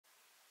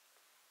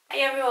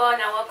everyone,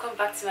 and welcome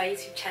back to my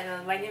YouTube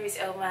channel. My name is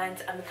Elman.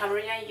 I'm a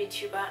Cameroonian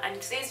YouTuber, and in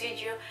today's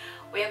video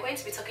we are going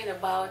to be talking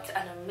about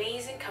an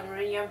amazing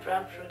Cameroonian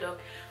brand product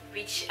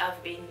which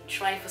I've been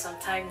trying for some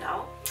time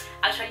now.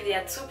 Actually,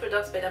 there are two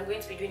products, but I'm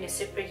going to be doing a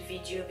separate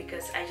video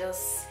because I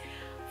just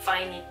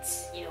find it,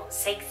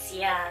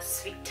 sexier,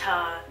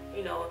 sweeter,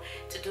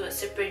 to do a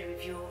separate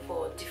review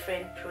for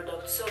different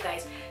products. So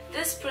guys,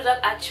 this product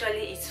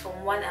actually is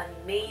from one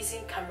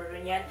amazing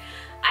Cameroonian.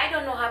 I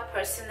don't know her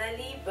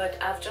personally, but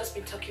I've just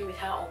been talking with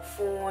her on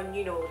phone,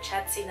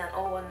 chatting and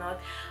all whatnot.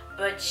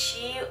 But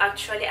she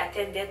actually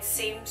attended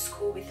same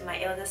school with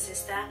my elder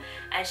sister,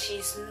 and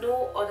she's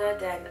no other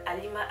than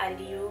Alima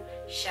Aliyu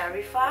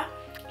CHARIFA.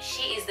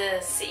 She is the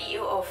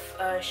CEO of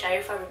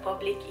CHARIFA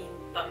Republic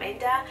in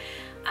Bamenda,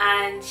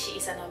 and she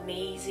is an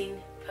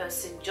amazing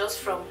person. Just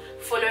from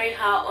following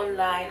her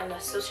online on her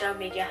social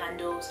media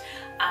handles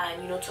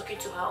and talking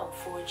to her on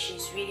phone,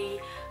 she's really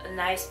a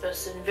nice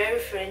person, very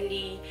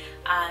friendly,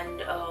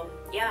 and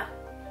yeah,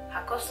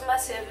 her customer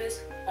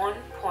service on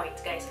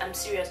point, guys. I'm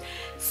serious.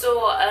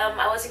 So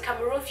I was in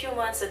Cameroon a few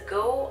months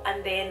ago,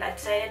 and then I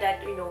decided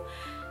that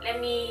let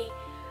me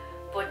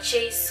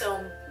purchase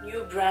some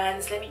new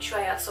brands, let me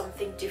try out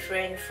something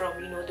different from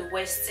the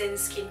Western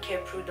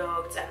skincare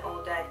products and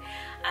all that.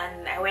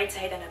 And I went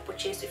ahead and I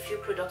purchased a few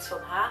products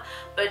from her.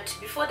 But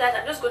before that,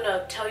 I'm just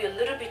gonna tell you a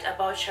little bit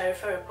about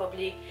CHARIFA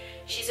Republic.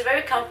 She's a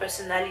very calm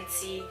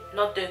personality,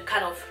 not the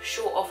kind of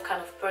show-off kind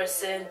of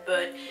person,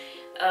 but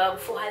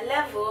for her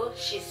level,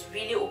 she's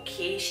really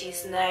okay.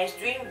 She's nice,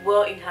 doing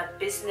well in her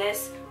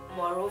business.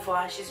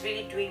 Moreover, she's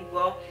really doing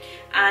well,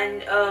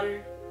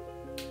 and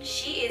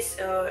she is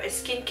a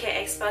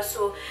skincare expert.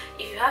 So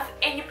if you have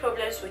any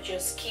problems with your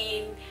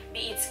skin,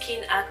 be it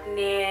skin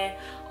acne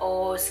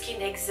or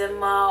skin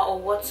eczema or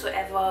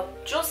whatsoever,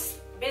 just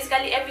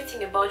basically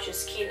everything about your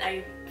skin, and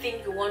you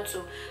think you want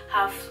to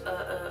have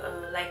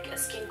like a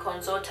skin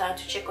consultant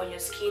to check on your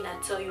skin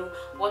and tell you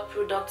what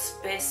products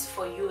best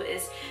for you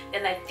is,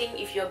 then I think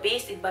if you're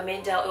based in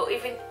Bamenda or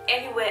even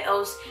anywhere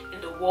else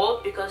in the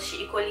world, because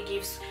she equally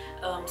gives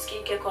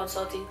skincare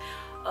consulting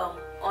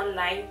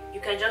online, you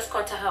can just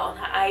contact her on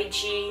her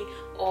IG,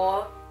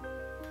 or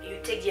you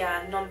take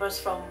their numbers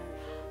from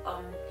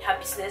her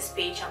business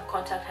page and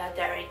contact her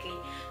directly.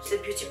 She's a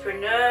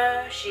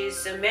beautypreneur,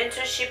 she's a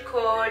mentorship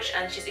coach,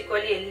 and she's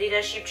equally a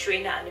leadership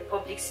trainer and a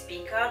public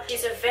speaker.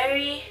 She's a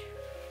very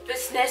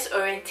business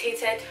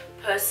orientated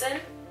person,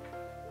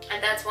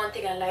 and that's one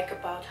thing I like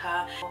about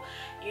her.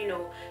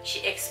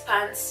 She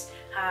expands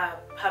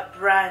her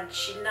brand.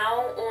 She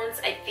now owns,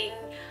 I think,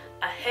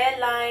 a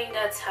hairline,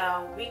 that's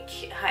her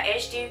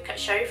HD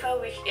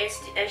CHARIFA Week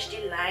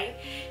HD line.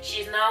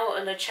 She's now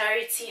on a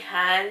charity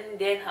hand,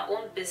 then her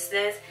own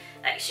business.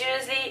 Like,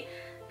 seriously,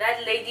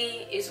 that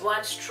lady is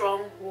one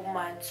strong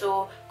woman.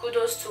 So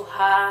kudos to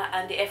her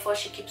and the effort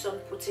she keeps on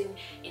putting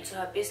into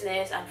her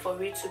business and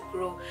for it to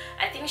grow.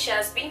 I think she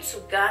has been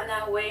to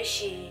Ghana where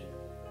she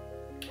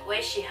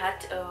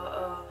had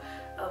a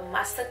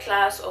master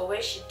class, or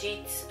where she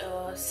did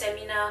a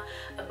seminar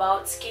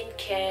about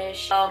skincare.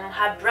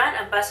 Her brand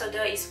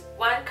ambassador is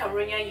one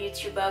Cameroonian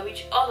YouTuber,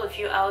 which all of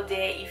you out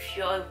there, if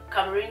you're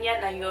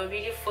Cameroonian and you're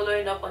really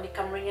following up on the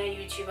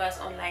Cameroonian YouTubers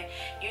online,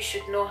 you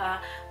should know her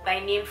by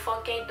name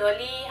Funke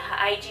Dolly.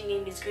 Her IG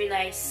name is Green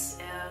Eyes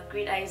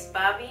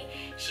Barbie.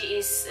 She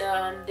is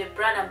the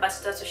brand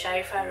ambassador to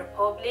CHARIFA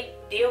Republic.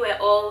 They were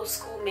all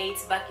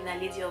schoolmates back in A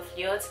Lady of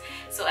Lyot,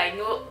 so I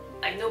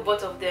know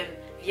both of them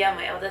via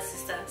my elder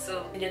sister.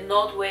 So in the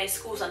north, where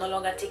schools are no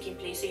longer taking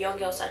place, so young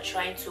girls are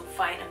trying to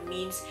find a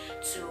means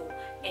to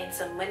earn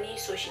some money.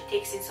 So she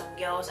takes in some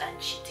girls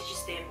and she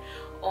teaches them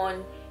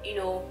on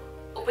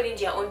opening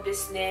their own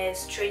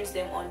business, trains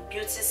them on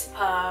beauty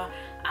spa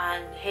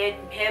and hair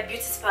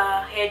beauty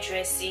spa,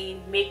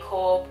 hairdressing,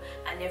 makeup,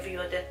 and every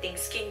other thing,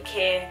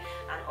 skincare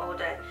and all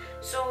that.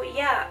 So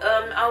yeah,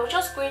 I was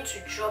just going to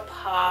drop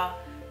her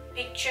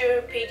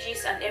picture,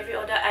 pages, and every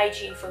other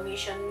IG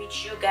information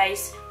which you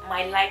guys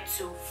might like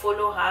to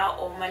follow her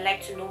or might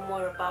like to know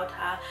more about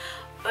her.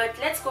 But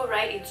let's go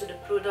right into the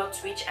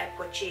products which I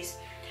purchased.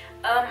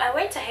 I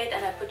went ahead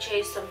and I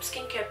purchased some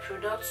skincare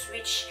products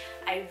which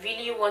I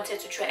really wanted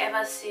to try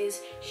ever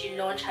since she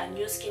launched her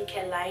new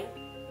skincare line.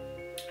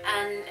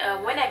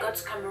 And when I got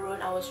to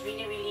Cameroon, I was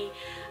really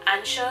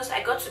anxious.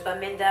 I got to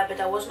Bamenda, but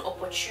I wasn't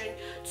opportune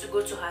to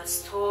go to her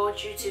store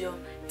due to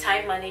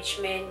time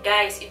management.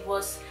 Guys, it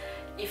was,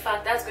 in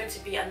fact, that's going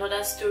to be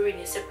another story in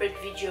a separate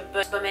video.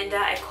 But Bamenda,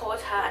 I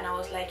called her and I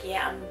was like,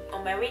 yeah, I'm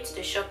on my way to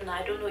the shop now,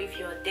 I don't know if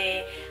you're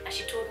there. And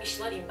she told me she's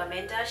not in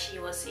Bamenda, she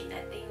was in,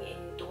 I think,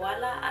 in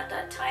Douala at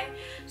that time.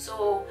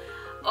 So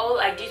all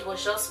I did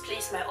was just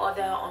place my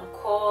order on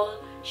call.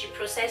 She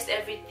processed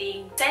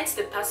everything, sent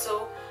the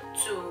parcel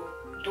to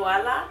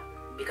Douala,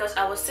 because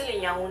I was still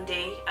in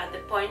Yaoundé at the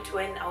point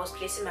when I was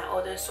placing my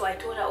order. So I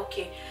told her,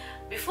 okay,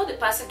 before the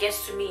parcel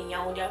gets to me in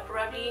Yaoundé, I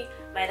probably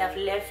might have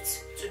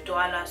left to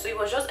Douala. So it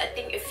was just, I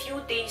think, a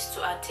few days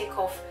to our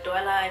takeoff.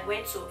 Douala, I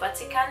went to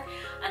Vatican,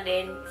 and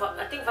then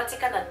I think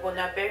Vatican at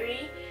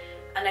Bonaberi,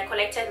 and I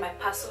collected my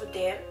parcel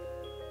there.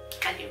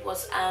 and it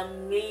was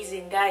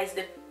amazing, guys.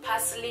 The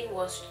parceling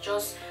was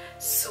just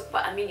super.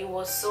 I mean, it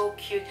was so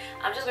cute.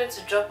 I'm just going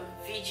to drop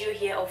a video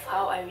here of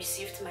how I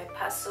received my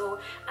parcel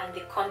and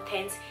the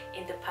contents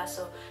in the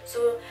parcel.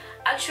 So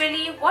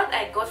actually what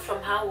I got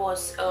from her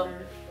was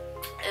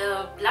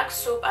a black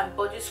soap and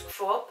body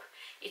scrub.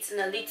 It's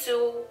in a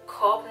little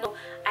cup. No,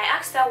 I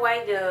asked her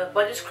why the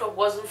body scrub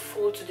wasn't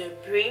full to the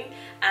brim,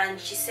 and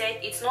she said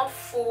it's not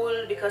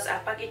full because our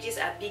packages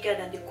are bigger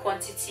than the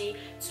quantity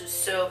to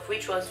serve,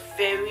 which was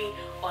very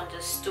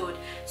understood.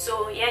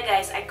 So yeah,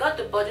 guys, I got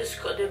the body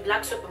scrub, the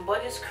black soap and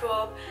body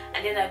scrub,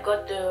 and then I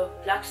got the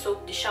black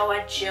soap, the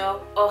shower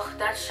gel. Oh,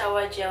 that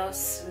shower gel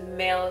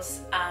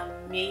smells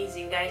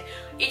amazing, guys.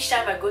 Each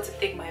time I go to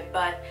take my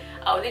bath,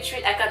 I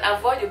can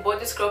avoid the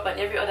body scrub and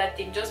every other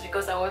thing just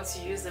because I want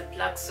to use the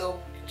black soap,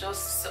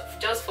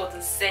 just for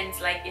the scent.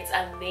 Like, it's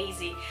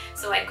amazing.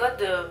 So I got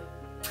the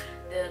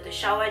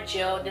shower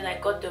gel, then I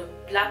got the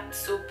black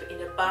soap in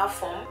the bar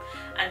form,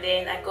 and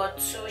then I got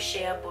 2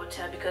 shea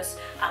butter because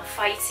I'm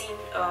fighting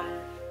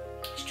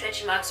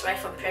stretch marks right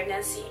from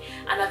pregnancy,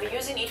 and I've been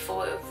using it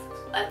for,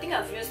 I think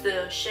I've used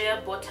the shea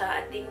butter,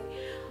 I think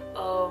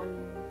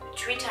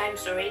 3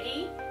 times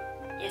already.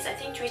 Yes, I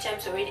think 3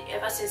 times already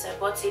ever since I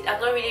bought it.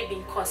 I've not really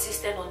been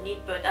consistent on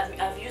it, but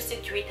I've used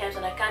it 3 times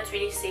and I can't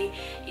really say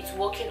it's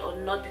working or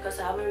not because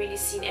I haven't really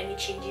seen any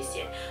changes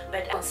yet.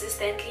 But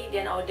consistently,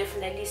 then I'll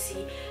definitely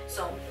see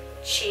some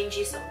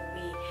changes on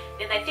me.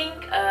 Then I think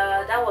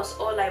that was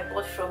all I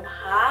bought from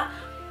her.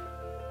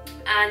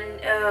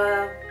 And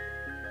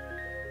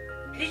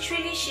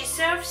literally she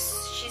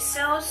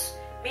sells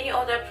many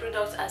other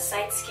products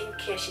aside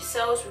skincare. She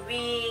sells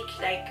wig,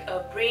 like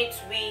a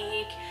braids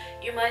wig,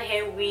 human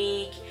hair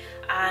wig,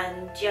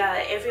 and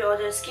yeah, every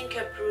other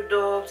skincare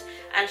product.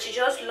 And she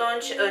just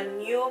launched a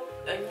new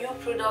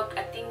product,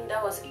 I think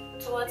that was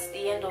towards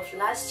the end of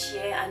last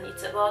year, and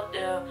it's about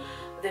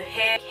the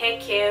hair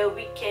care,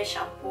 wig care,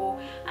 shampoo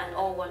and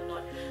all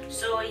whatnot.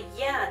 So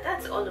yeah,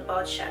 that's all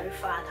about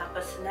Charifa and her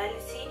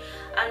personality.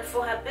 And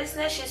for her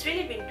business, she's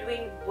really been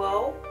doing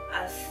well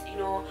as, you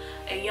know,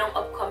 a young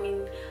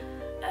upcoming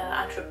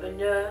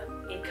entrepreneur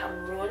in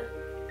Cameroon.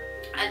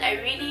 And I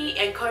really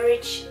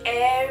encourage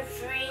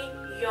every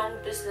young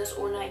business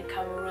owner in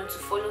Cameroon to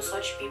follow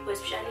such people,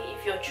 especially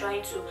if you're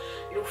trying to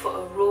look for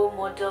a role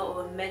model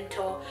or a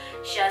mentor.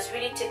 She has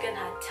really taken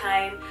her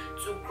time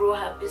to grow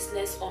her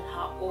business on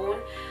her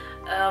own.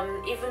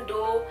 Even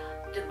though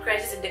the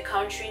crisis in the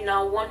country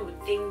now, one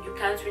would think you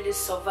can't really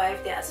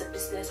survive there as a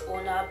business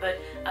owner, but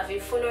I've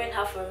been following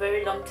her for a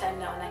very long time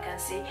now, and I can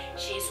say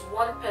she is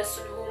one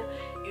person whom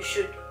you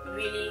should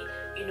really,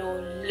 you know,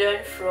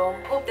 learn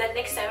from. Hope that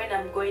next time when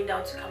I'm going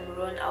down to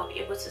Cameroon, I'll be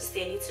able to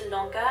stay a little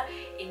longer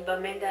in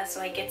Bamenda,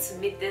 so I get to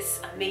meet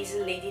this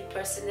amazing lady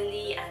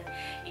personally, and,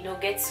 you know,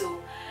 get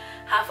to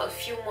have a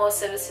few more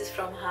services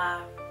from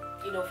her,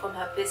 you know, from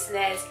her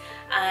business.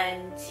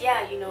 And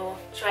yeah, you know,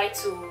 try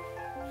to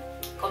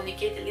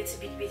communicate a little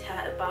bit with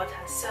her about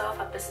herself,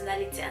 her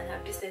personality and her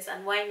business,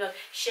 and why not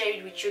share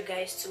it with you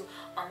guys too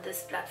on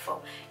this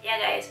platform. Yeah,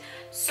 guys,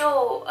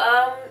 so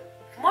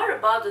more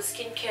about the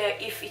skincare,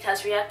 if it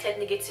has reacted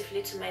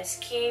negatively to my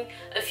skin.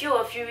 A few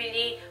of you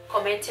really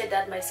commented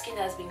that my skin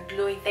has been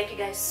glowing. Thank you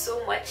guys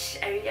so much,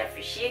 I really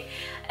appreciate.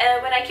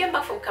 When I came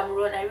back from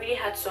Cameroon, I really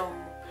had some,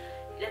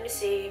 let me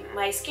say,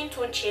 my skin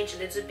tone changed a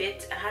little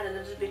bit. I had a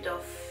little bit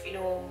of, you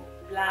know,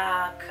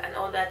 black and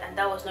all that, and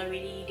that was not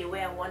really the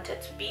way I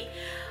wanted to be.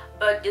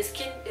 But the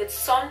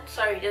sun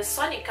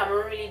in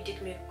Cameroon really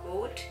did me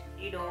good,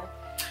 you know.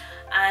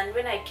 And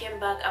when I came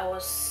back, I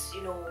was,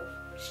 you know,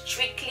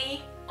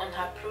 strictly on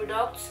her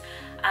products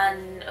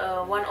and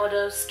one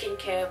other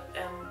skincare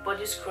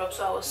body scrub,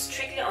 so I was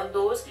strictly on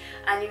those,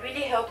 and it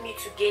really helped me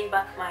to gain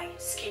back my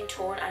skin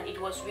tone, and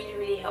it was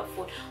really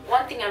helpful.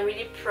 One thing I'm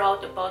really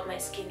proud about my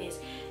skin is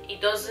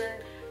it doesn't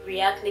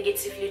react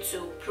negatively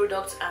to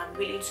products I'm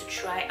willing to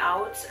try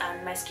out,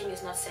 and my skin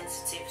is not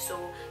sensitive, so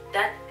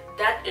that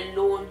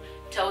alone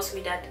tells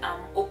me that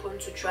I'm open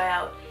to try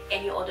out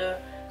any other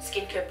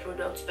skincare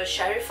products. But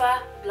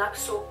Charifa black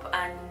soap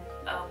and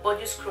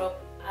body scrub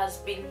has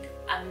been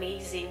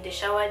amazing. The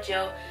shower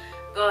gel,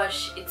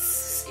 gosh, it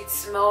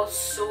smells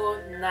so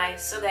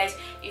nice. So guys,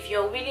 if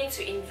you're willing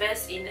to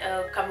invest in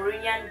a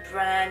Cameroonian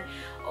brand,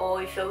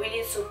 or if you're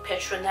willing to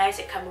patronize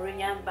a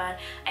Cameroonian brand,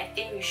 I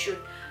think you should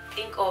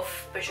think of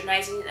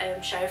patronizing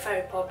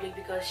Charifa Republic,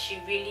 because she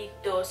really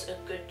does a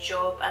good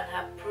job and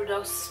her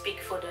products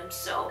speak for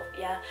themselves.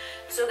 Yeah,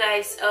 so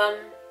guys,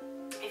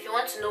 if you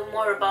want to know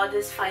more about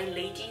this fine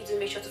lady, do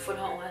make sure to follow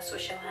her on her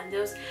social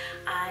handles.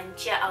 And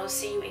yeah, I'll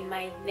see you in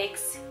my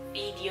next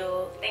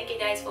video. Thank you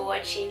guys for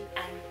watching,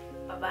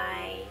 and bye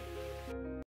bye.